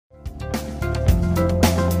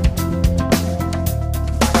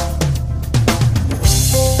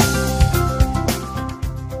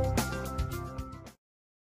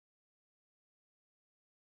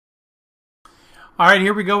All right,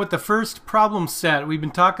 here we go with the first problem set. We've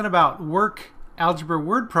been talking about work algebra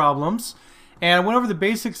word problems, and I went over the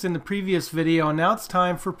basics in the previous video, and now it's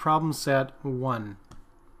time for problem set 1.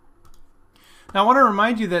 Now I want to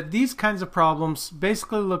remind you that these kinds of problems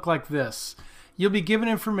basically look like this. You'll be given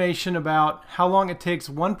information about how long it takes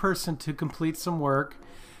one person to complete some work,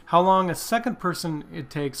 how long a second person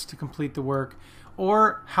it takes to complete the work,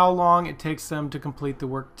 or how long it takes them to complete the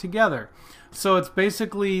work together. So it's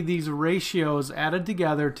basically these ratios added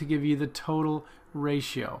together to give you the total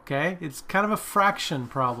ratio, okay? It's kind of a fraction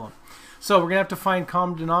problem. So we're going to have to find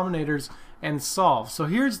common denominators and solve. So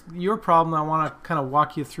here's your problem I want to kind of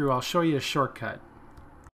walk you through. I'll show you a shortcut.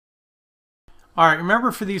 All right,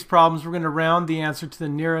 remember for these problems we're going to round the answer to the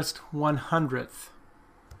nearest 100th.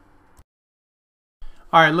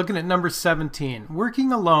 All right, looking at number 17.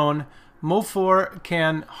 Working alone, Mofor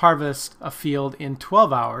can harvest a field in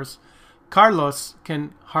 12 hours. Carlos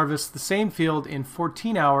can harvest the same field in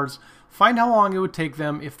 14 hours. Find how long it would take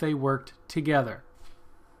them if they worked together.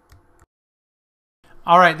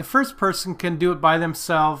 All right, the first person can do it by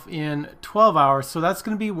themselves in 12 hours, so that's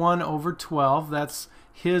going to be 1 over 12. That's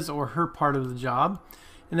his or her part of the job.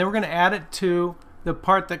 And then we're going to add it to the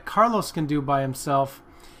part that Carlos can do by himself,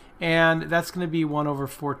 and that's going to be 1 over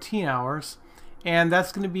 14 hours. And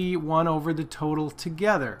that's going to be 1 over the total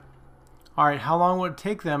together. All right, how long would it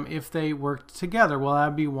take them if they worked together? Well, that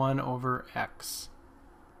would be 1 over x.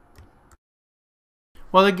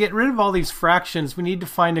 Well, to get rid of all these fractions, we need to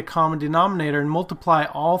find a common denominator and multiply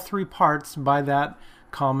all three parts by that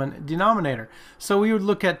common denominator. So we would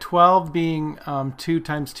look at 12 being 2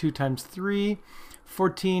 times 2 times 3,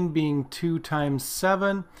 14 being 2 times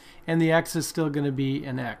 7, and the x is still going to be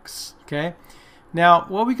an x. Okay. Now,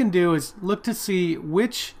 what we can do is look to see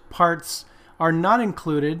which parts are not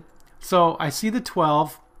included. So I see the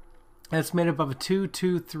 12, and it's made up of a 2,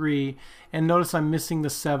 2, 3, and notice I'm missing the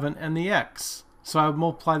 7 and the x. So I would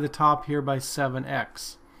multiply the top here by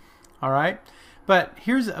 7x. All right? But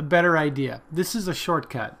here's a better idea. This is a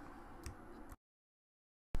shortcut.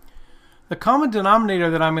 The common denominator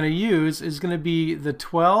that I'm going to use is going to be the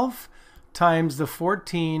 12 times the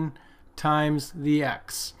 14 times the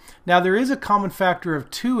x. Now there is a common factor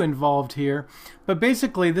of 2 involved here, but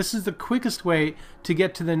basically this is the quickest way to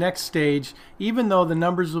get to the next stage, even though the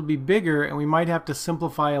numbers will be bigger and we might have to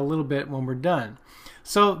simplify a little bit when we're done.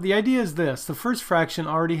 So the idea is this: the first fraction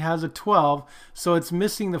already has a 12, so it's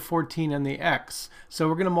missing the 14 and the x. So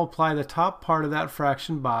we're going to multiply the top part of that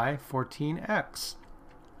fraction by 14x.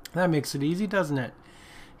 That makes it easy, doesn't it?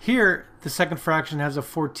 Here, the second fraction has a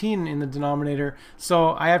 14 in the denominator,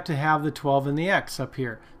 so I have to have the 12 and the x up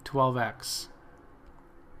here, 12x.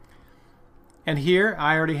 And here,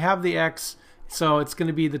 I already have the x, so it's going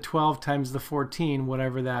to be the 12 times the 14,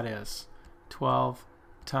 whatever that is. 12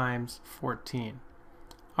 times 14.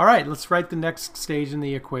 All right, let's write the next stage in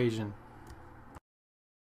the equation.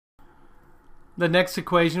 The next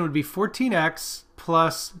equation would be 14x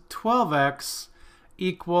plus 12x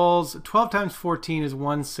equals 12 times 14 is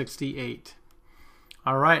 168.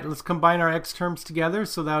 All right, let's combine our x terms together.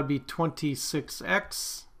 So that would be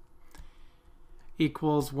 26x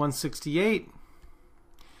equals 168.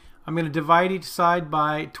 I'm going to divide each side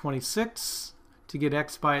by 26 to get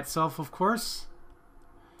x by itself, of course.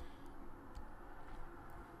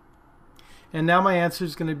 And now my answer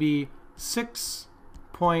is going to be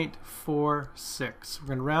 6.46. We're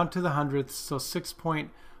going to round to the hundredths, so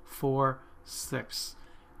 6.46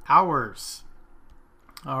 hours.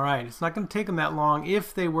 All right, it's not going to take them that long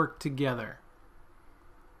if they work together.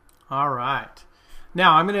 All right,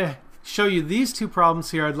 now I'm going to show you these two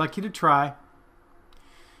problems here I'd like you to try.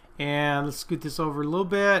 And let's scoot this over a little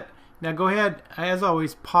bit. Now go ahead, as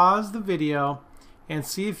always, pause the video and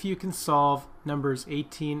see if you can solve numbers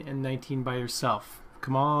 18 and 19 by yourself.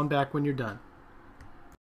 Come on back when you're done.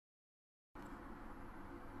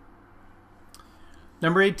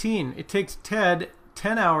 Number 18, it takes Ted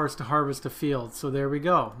 10 hours to harvest a field. So there we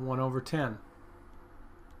go, 1 over 10.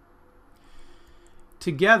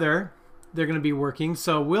 Together, they're going to be working,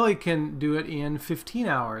 so Willie can do it in 15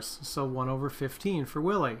 hours. So 1 over 15 for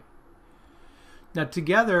Willie. Now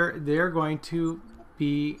together, they're going to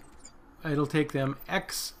be, it'll take them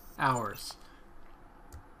x hours.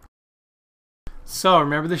 So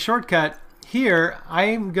remember the shortcut. Here,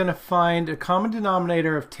 I'm going to find a common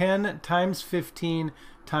denominator of 10 times 15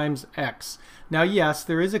 times x. Now, yes,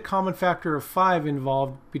 there is a common factor of 5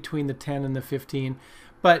 involved between the 10 and the 15,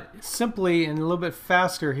 but simply and a little bit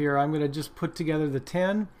faster here, I'm going to just put together the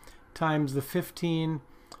 10 times the 15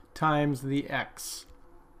 times the x.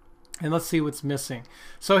 And let's see what's missing.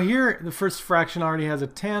 So here, the first fraction already has a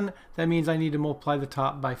 10. That means I need to multiply the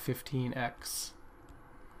top by 15x.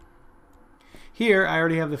 Here I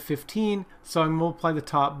already have the 15, so I multiply the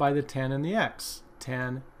top by the 10 and the x.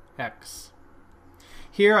 10x.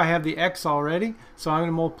 Here I have the x already, so I'm going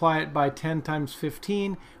to multiply it by 10 times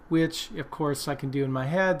 15, which of course I can do in my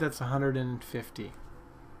head. That's 150.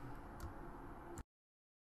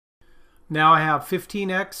 Now I have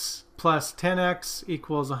 15x plus 10x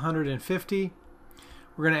equals 150.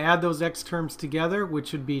 We're going to add those x terms together,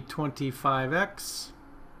 which would be 25x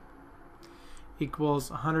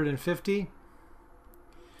equals 150.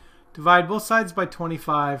 Divide both sides by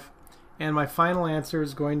 25, and my final answer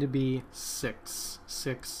is going to be 6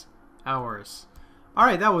 hours. All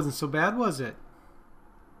right, that wasn't so bad, was it?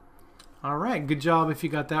 All right, good job if you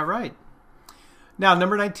got that right. Now,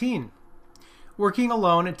 number 19. Working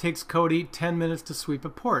alone, it takes Cody 10 minutes to sweep a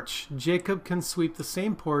porch. Jacob can sweep the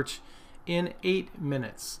same porch in 8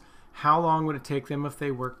 minutes. How long would it take them if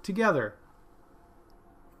they worked together?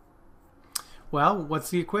 Well, what's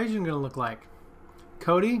the equation going to look like?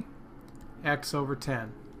 Cody, x over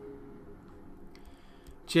 10.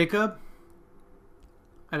 Jacob,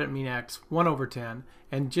 I didn't mean x, 1 over 10.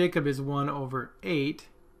 And Jacob is 1 over 8.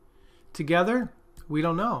 Together, we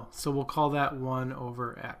don't know, so we'll call that 1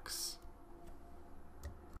 over x.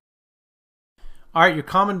 All right, your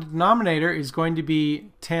common denominator is going to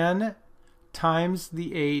be 10 times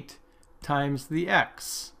the 8 times the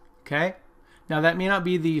x. Okay? Now that may not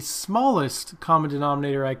be the smallest common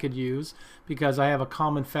denominator I could use because I have a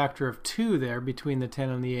common factor of 2 there between the 10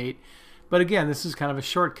 and the 8. But again, this is kind of a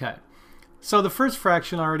shortcut. So the first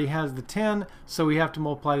fraction already has the 10, so we have to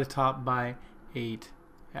multiply the top by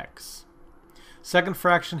 8x. Second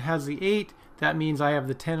fraction has the 8. That means I have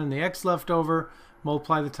the 10 and the x left over.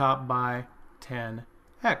 Multiply the top by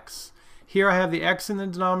 10x. Here I have the x in the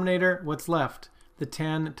denominator. What's left? The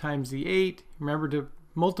 10 times the 8. Remember to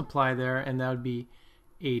multiply there, and that would be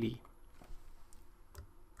 80.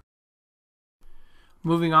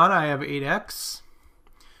 Moving on, I have 8x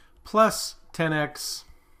plus 10x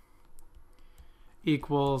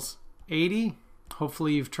equals 80.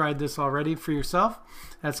 Hopefully you've tried this already for yourself.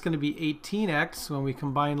 That's going to be 18x when we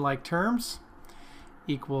combine like terms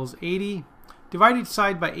equals 80. Divide each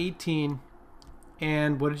side by 18,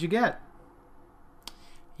 and what did you get?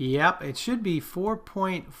 Yep, it should be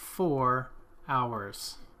 4.4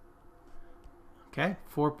 hours. Okay,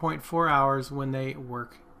 4.4 hours when they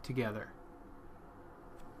work together.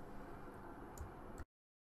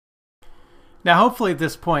 Now hopefully at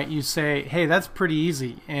this point you say, hey, that's pretty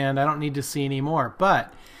easy and I don't need to see any more.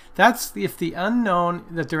 But that's if the unknown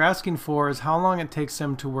that they're asking for is how long it takes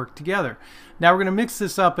them to work together. Now we're going to mix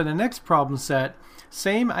this up in the next problem set.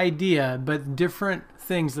 Same idea, but different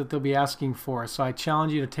things that they'll be asking for. So I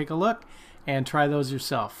challenge you to take a look and try those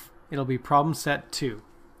yourself. It'll be problem set 2.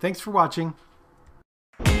 Thanks for watching.